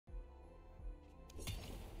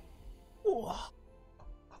Oh!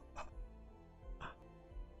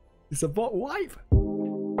 It's a bot wipe!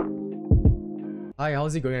 Hi,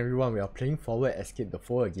 how's it going everyone? We are playing Forward Escape the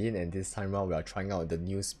Foe again, and this time around we are trying out the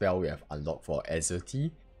new spell we have unlocked for Azerty,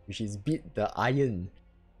 which is Beat the Iron.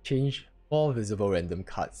 Change 4 visible random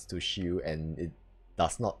cards to shield and it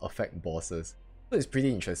does not affect bosses. So it's pretty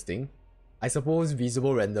interesting. I suppose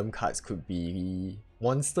visible random cards could be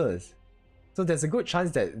monsters. So there's a good chance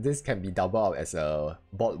that this can be doubled out as a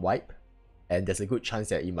bot wipe, and there's a good chance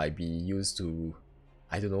that it might be used to,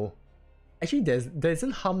 I don't know. Actually, there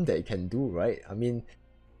isn't harm that it can do, right? I mean,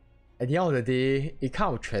 at the end of the day, it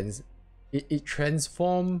kind of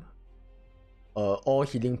transforms all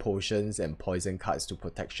healing potions and poison cards to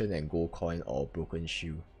protection and gold coin or broken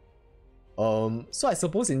shield. So I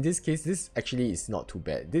suppose in this case, this actually is not too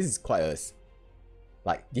bad. This is quite a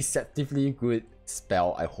deceptively good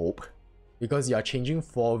spell, I hope, because you are changing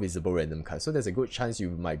 4 visible random cards. So there's a good chance you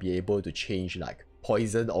might be able to change like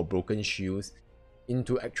poison or broken shields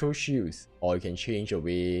into actual shields, or you can change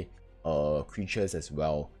away creatures as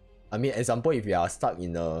well. I mean, example, if you are stuck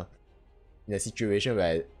in a situation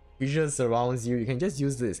where creatures surrounds you, you can just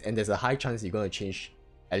use this, and there's a high chance you're gonna change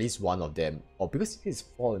at least one of them, or because it's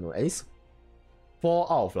 4, you know, at least 4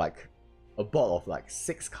 out of like a board of like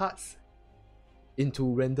 6 cards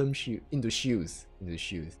into random shields.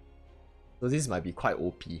 So this might be quite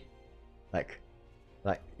OP.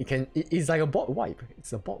 It's like a bot wipe.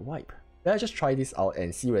 It's a bot wipe. Let's just try this out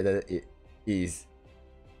and see whether it is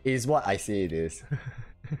what I say it is.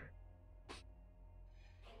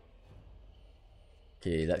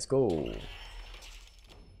 Okay, let's go.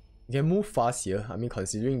 We can move fast here. I mean,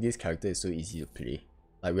 considering this character is so easy to play,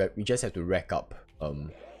 like we just have to rack up.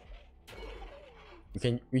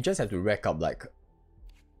 We just have to rack up like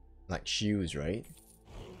shields, right?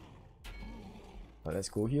 Let's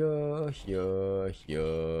go here.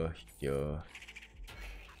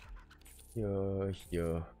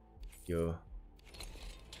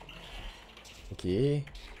 Okay,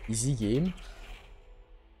 easy game.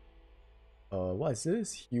 What is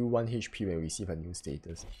this? Heal 1 HP when we receive a new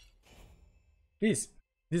status. This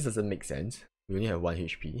doesn't make sense. We only have 1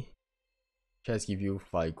 HP. Just give you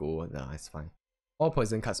 5 gold. Nah, it's fine. All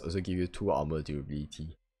poison cards also give you 2 armor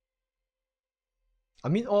durability. I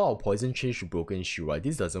mean, all our poison change to broken shield, right?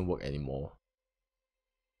 This doesn't work anymore.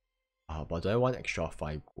 But do I want extra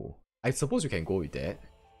 5 gold? I suppose we can go with that.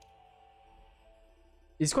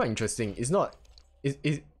 It's quite interesting. It's not a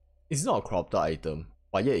corrupted item,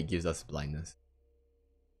 but yet it gives us blindness.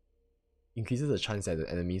 Increases the chance that the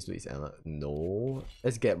enemies do its armor. No.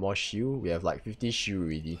 Let's get more shield. We have like 50 shield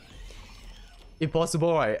already. If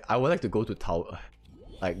possible, right, I would like to go to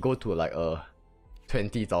like a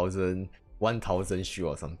 20,000, 1,000 shield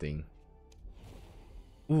or something.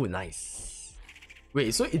 Ooh, nice.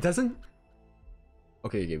 Wait, so it doesn't...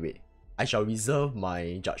 Okay, wait. I shall reserve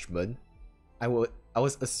my judgment. I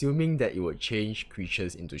was assuming that it would change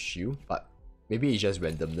creatures into shield, but maybe it's just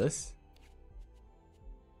randomness.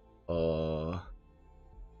 I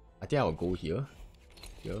think I'll go here.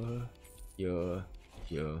 Here.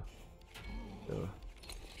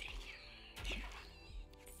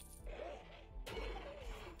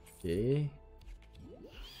 Okay.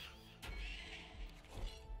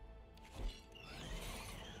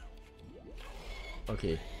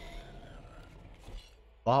 Okay.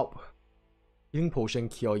 Wow. Healing potion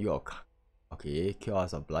cure your... Okay, cure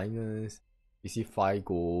us of blindness. You see 5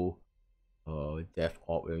 gold. Death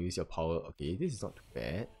orb when you use your power. Okay, this is not too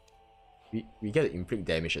bad. We get to inflict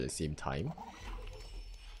damage at the same time.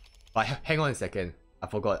 But hang on a second. I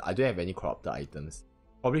forgot. I don't have any corrupted items.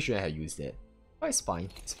 Probably shouldn't have used that. But it's fine.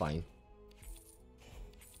 It's fine.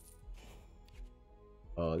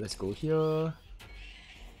 Let's go here.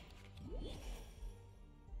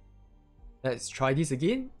 Let's try this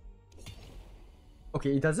again.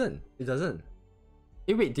 Okay, it doesn't.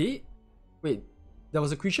 Hey, wait, did it? Wait, there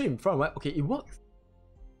was a creature in front, right? Okay, it worked.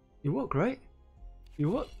 It worked, right? It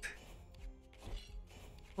worked.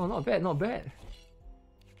 Oh, not bad, not bad.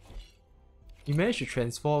 You managed to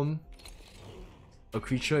transform a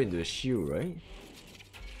creature into a shield, right?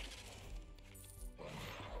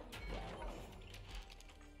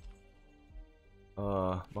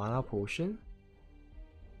 Mana potion.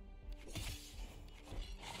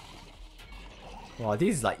 Wow,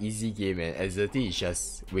 this is like easy game, man. Azerty is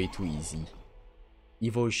just way too easy.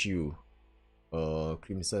 Evil shield.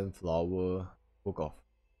 Crimson flower. Book of...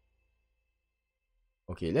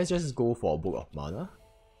 Okay, let's just go for a book of mana.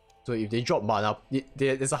 So if they drop mana,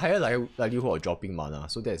 there's a higher likelihood of dropping mana,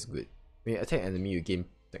 so that's good. When you attack enemy, you gain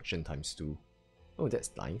protection ×2. Oh,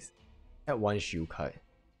 that's nice. Add 1 shield card.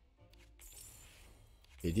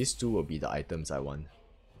 Okay, these two will be the items I want.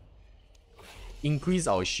 Increase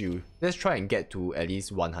our shield. Let's try and get to at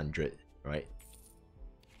least 100, right?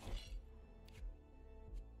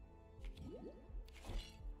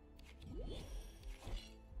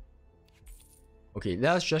 Okay,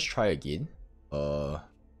 let's just try again. So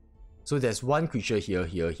there's one creature here,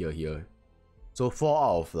 here. So 4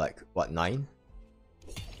 out of like, what, 9?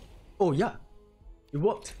 Oh yeah, it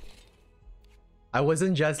worked. I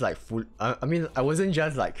wasn't just like I mean, I wasn't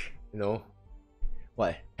just like, you know,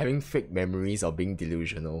 what, having fake memories or being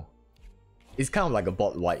delusional. It's kind of like a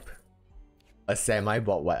bot wipe. A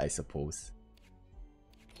semi-bot wipe, I suppose.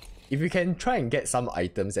 If we can try and get some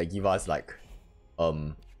items that give us like,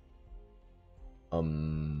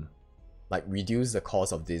 like reduce the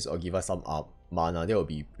cost of this or give us some mana, that would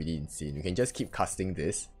be pretty insane. We can just keep casting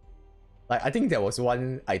this. Like, I think there was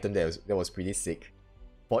one item that was pretty sick.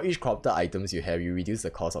 For each corrupted items you have, you reduce the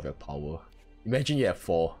cost of your power. Imagine you have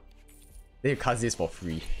 4. Then you cast this for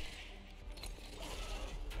free.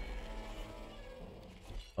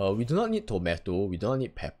 We do not need tomato, we do not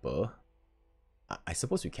need pepper. I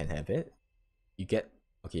suppose we can have it. You get...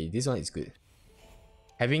 Okay, this one is good.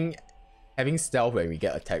 Having stealth when we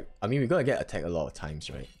get attacked. I mean, we're gonna get attacked a lot of times,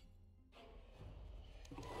 right?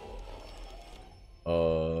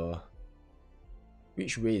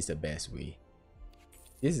 Which way is the best way?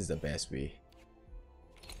 This is the best way.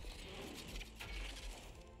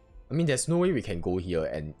 I mean, there's no way we can go here,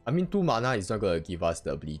 and I mean, 2 mana is not gonna give us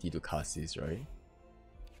the ability to cast this, right?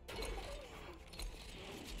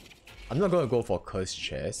 I'm not gonna go for Cursed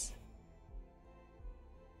Chest.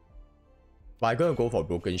 But I'm gonna go for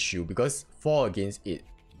Broken Shield because 4 against it,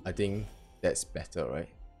 I think that's better, right?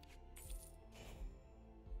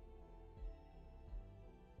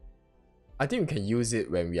 I think we can use it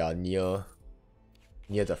when we are near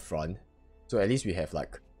the front. So at least we have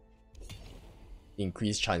like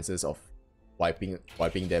increased chances of wiping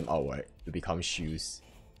them out, right? To become shields.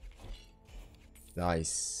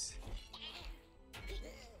 Nice.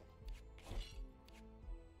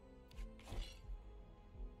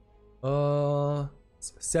 Uh,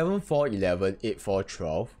 7, 4, 11, 8, 4,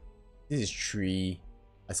 12. This is 3.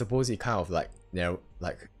 I suppose it kind of like narrow,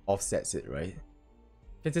 like offsets it, right?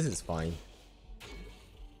 Okay, this is fine.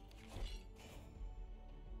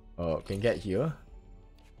 Can get here.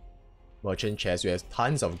 Merchant chest. We have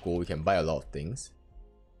tons of gold. We can buy a lot of things.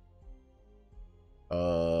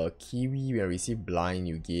 Kiwi. When you receive blind,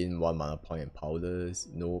 you gain 1 mana point and powders.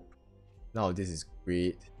 Nope. Now this is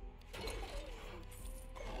great.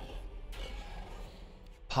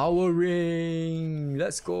 Power ring!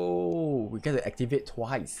 Let's go! We get to activate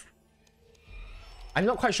twice. I'm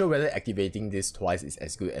not quite sure whether activating this twice is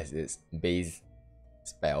as good as its base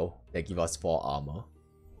spell that gives us 4 armor.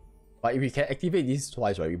 But if we can activate this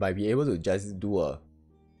twice, right, we might be able to just do a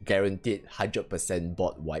guaranteed 100%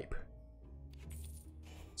 bot wipe.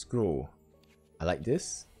 Scroll. I like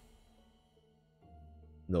this.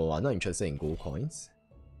 No, I'm not interested in gold coins.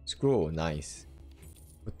 Scroll, nice.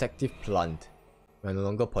 Protective plant. We're no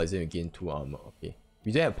longer poison, you gain 2 armor. Okay.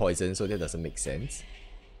 We don't have poison, so that doesn't make sense.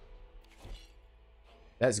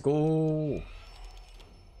 Let's go!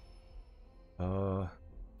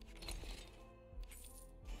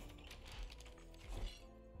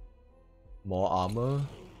 More armor.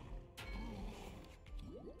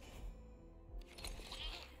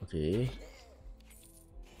 Okay.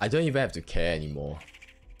 I don't even have to care anymore.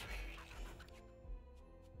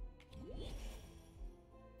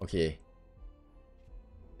 Okay.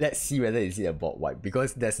 Let's see whether it's a bot wipe,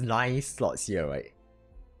 because there's 9 slots here, right?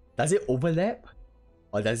 Does it overlap?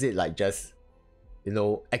 Or does it like just, you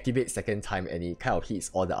know, activate second time and it kind of hits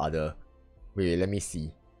all the other... Wait, let me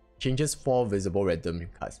see. Changes 4 visible random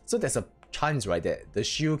cards. So there's a chance, right, that the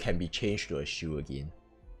shield can be changed to a shield again.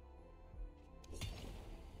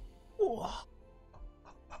 Oh.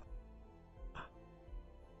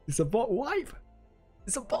 It's a bot wipe!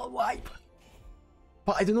 It's a bot wipe!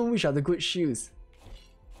 But I don't know which are the good shields.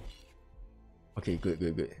 Okay,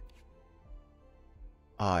 good.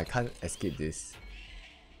 Ah, I can't escape this.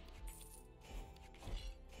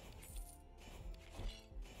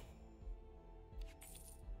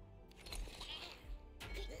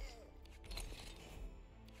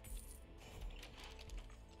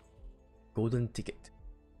 Golden ticket.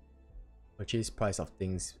 Purchase price of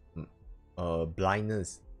things.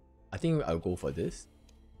 Blindness. I think I'll go for this.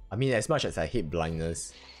 I mean, as much as I hate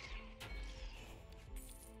blindness,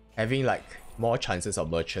 having like more chances of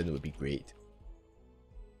merchant would be great.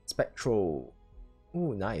 Spectral.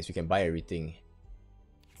 Ooh, nice. We can buy everything.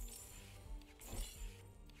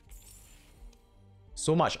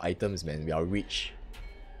 So much items, man. We are rich.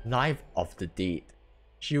 Knife of the Dead.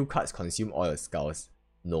 Shield cards consume all your skulls.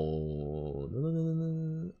 No.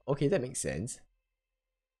 Okay, that makes sense.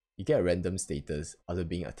 You get a random status after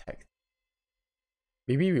being attacked.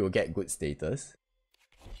 Maybe we will get good status.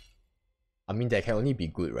 I mean, there can only be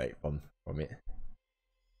good, right, from it.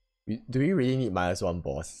 Do we really need -1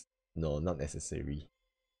 boss? No, not necessary.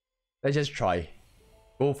 Let's just try.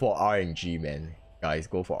 Go for RNG, man. Guys,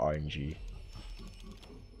 go for RNG.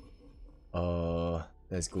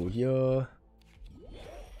 Let's go here.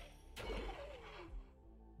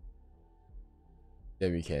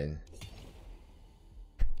 Then we can...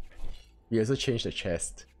 We also change the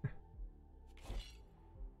chest.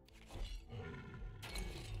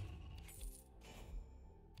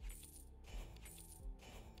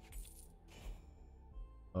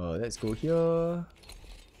 Let's go here.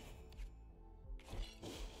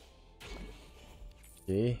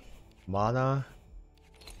 Okay, mana,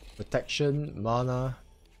 protection, mana,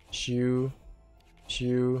 shield,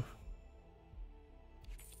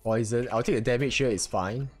 poison. I'll take the damage here, it's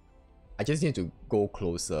fine. I just need to go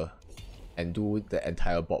closer and do the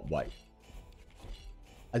entire bob wipe.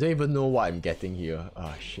 I don't even know what I'm getting here.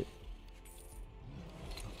 Ah, shit.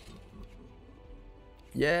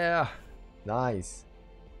 Yeah, nice.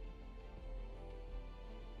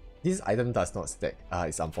 This item does not stack. Ah,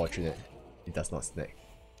 it's unfortunate. It does not stack.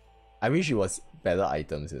 I wish it was better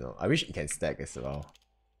items, you know. I wish it can stack as well.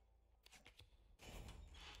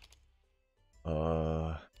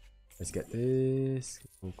 Let's get this.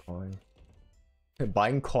 Gold coin.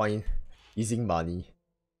 Buying coin using money.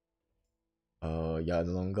 You're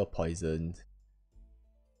no longer poisoned.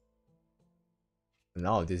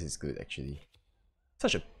 Now this is good actually.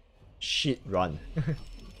 Such a shit run.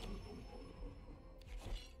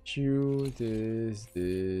 Shoot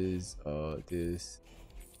this.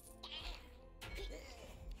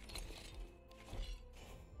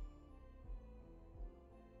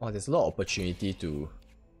 Oh, there's a lot of opportunity to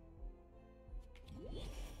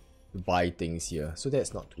buy things here, so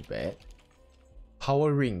that's not too bad.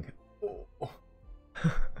 Power ring. Oh.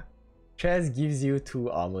 Chest gives you 2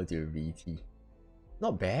 armor durability.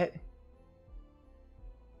 Not bad.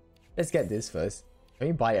 Let's get this first. Can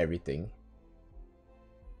we buy everything?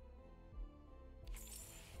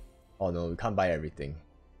 Oh no, we can't buy everything.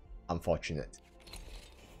 Unfortunate.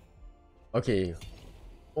 Okay.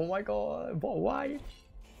 Oh my god, but why?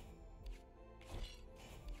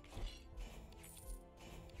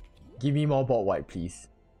 Give me more bot wipe, please.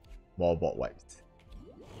 More bot wipes.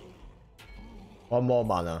 1 more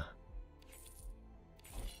mana.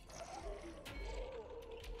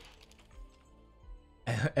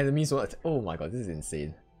 Enemies won't. Oh my god, this is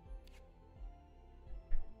insane.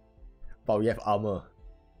 But we have armor.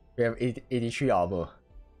 We have 83 armor.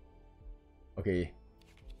 Okay.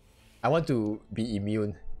 I want to be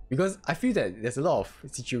immune. Because I feel that there's a lot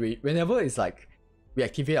of situation. Whenever it's like we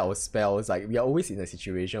activate our spells, like we are always in a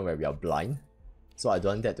situation where we are blind. So I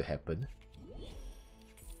don't want that to happen.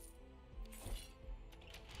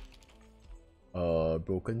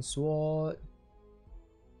 Broken sword.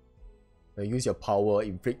 Use your power,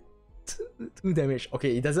 inflict 2 damage.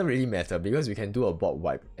 Okay, it doesn't really matter because we can do a bot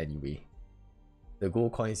wipe anyway. The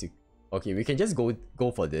gold coins, okay, we can just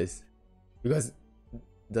go for this because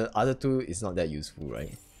the other 2 is not that useful,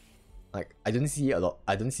 right? Like I don't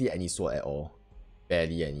see any sword at all.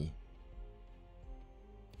 Barely any.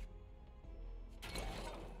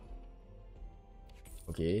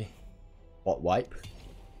 Okay. Bot wipe.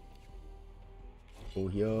 Go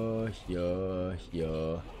here,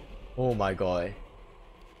 here. Oh my god.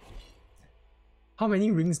 How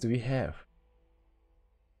many rings do we have?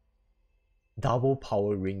 Double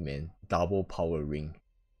power ring, man. Double power ring.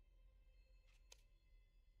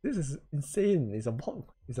 This is insane. It's a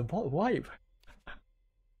bot wipe.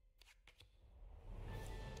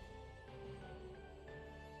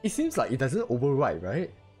 It seems like it doesn't override,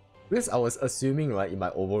 right? Because I was assuming, right, it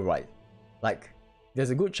might override. Like, there's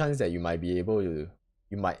a good chance that you might be able to...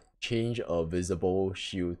 You might change a visible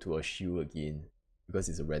shield to a shield again. Because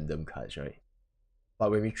it's a random card, right?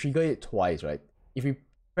 But when we trigger it twice, right? If we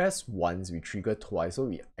press once, we trigger twice, so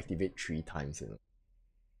we activate 3 times, you know?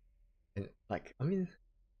 And like, I mean...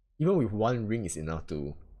 Even with 1 ring is enough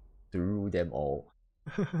to rule them all.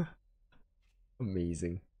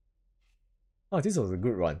 Amazing. Oh, this was a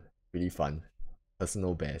good run. Really fun.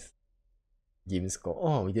 Personal best. Game score.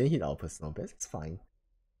 Oh, we didn't hit our personal best. It's fine.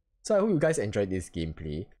 So I hope you guys enjoyed this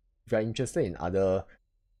gameplay. If you are interested in other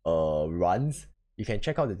runs, you can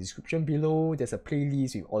check out the description below. There's a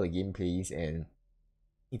playlist with all the gameplays, and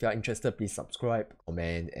if you are interested, please subscribe,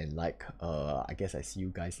 comment, and like. I guess I see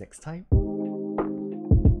you guys next time.